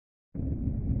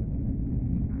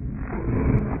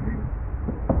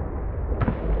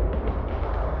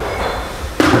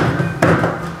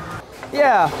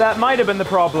Yeah, that might have been the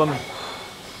problem.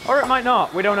 Or it might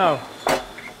not, we don't know.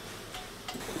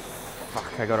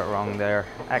 Fuck, I got it wrong there,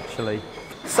 actually.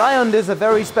 Sajand is a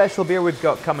very special beer we've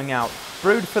got coming out.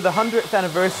 Brewed for the 100th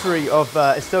anniversary of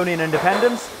Estonian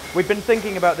independence. We've been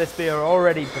thinking about this beer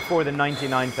already before the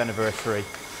 99th anniversary.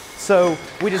 So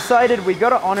we decided we got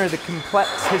to honor the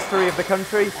complex history of the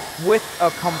country with a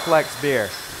complex beer.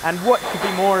 And what could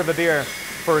be more of a beer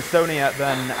for Estonia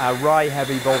than a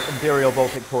rye-heavy Imperial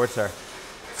Baltic Porter?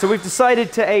 So we've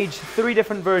decided to age 3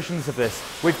 different versions of this.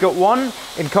 We've got one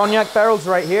in cognac barrels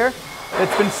right here.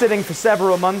 It's been sitting for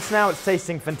several months now. It's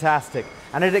tasting fantastic.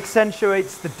 And it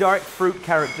accentuates the dark fruit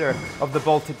character of the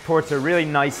Baltic Porter really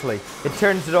nicely. It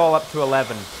turns it all up to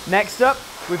 11. Next up,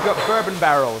 we've got bourbon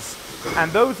barrels. And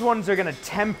those ones are going to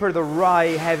temper the rye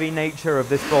heavy nature of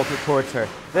this Baltic Porter.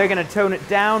 They're going to tone it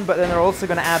down, but then they're also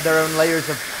going to add their own layers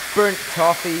of burnt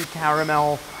toffee,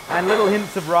 caramel, and little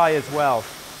hints of rye as well.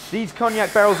 These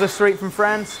cognac barrels are straight from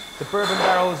France. The bourbon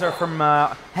barrels are from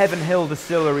Heaven Hill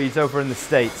distilleries over in the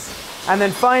States. And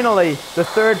then finally, the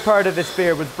third part of this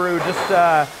beer was brewed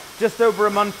just over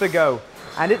a month ago.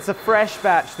 And it's a fresh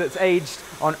batch that's aged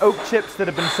on oak chips that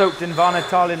have been soaked in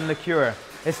Vanatallinn liqueur,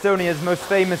 Estonia's most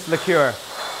famous liqueur.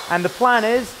 And the plan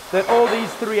is that all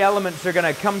these 3 elements are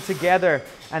going to come together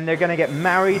and they're going to get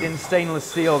married in stainless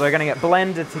steel. They're going to get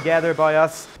blended together by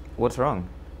us. What's wrong?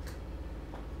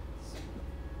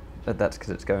 But that's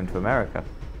because it's going to America.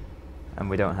 And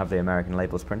we don't have the American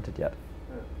labels printed yet.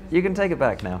 You can take it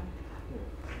back now.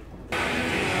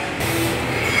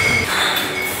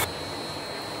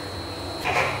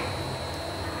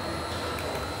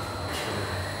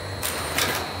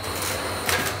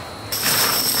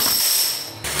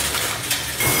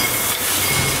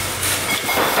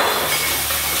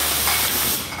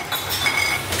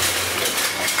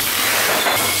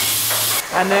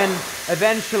 And then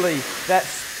eventually that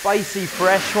spicy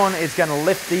fresh one is going to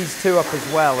lift these 2 up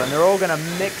as well, and they're all going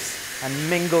to mix and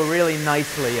mingle really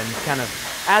nicely and kind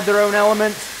of add their own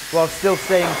elements while still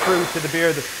staying true to the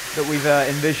beer that we've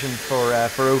envisioned for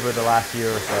over the last year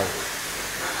or so.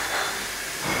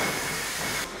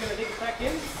 You're going to dig it back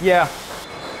in? Yeah.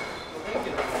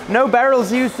 No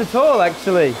barrels used at all,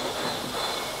 actually.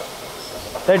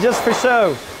 They're just for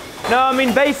show. No, I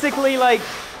mean basically, like,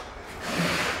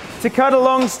 to cut a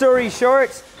long story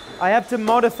short, I have to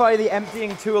modify the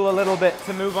emptying tool a little bit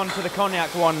to move on to the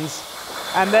cognac ones.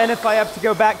 And then if I have to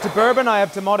go back to bourbon, I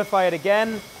have to modify it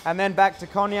again, and then back to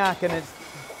cognac, and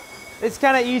it's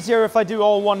kind of easier if I do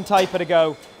all one type at a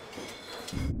go.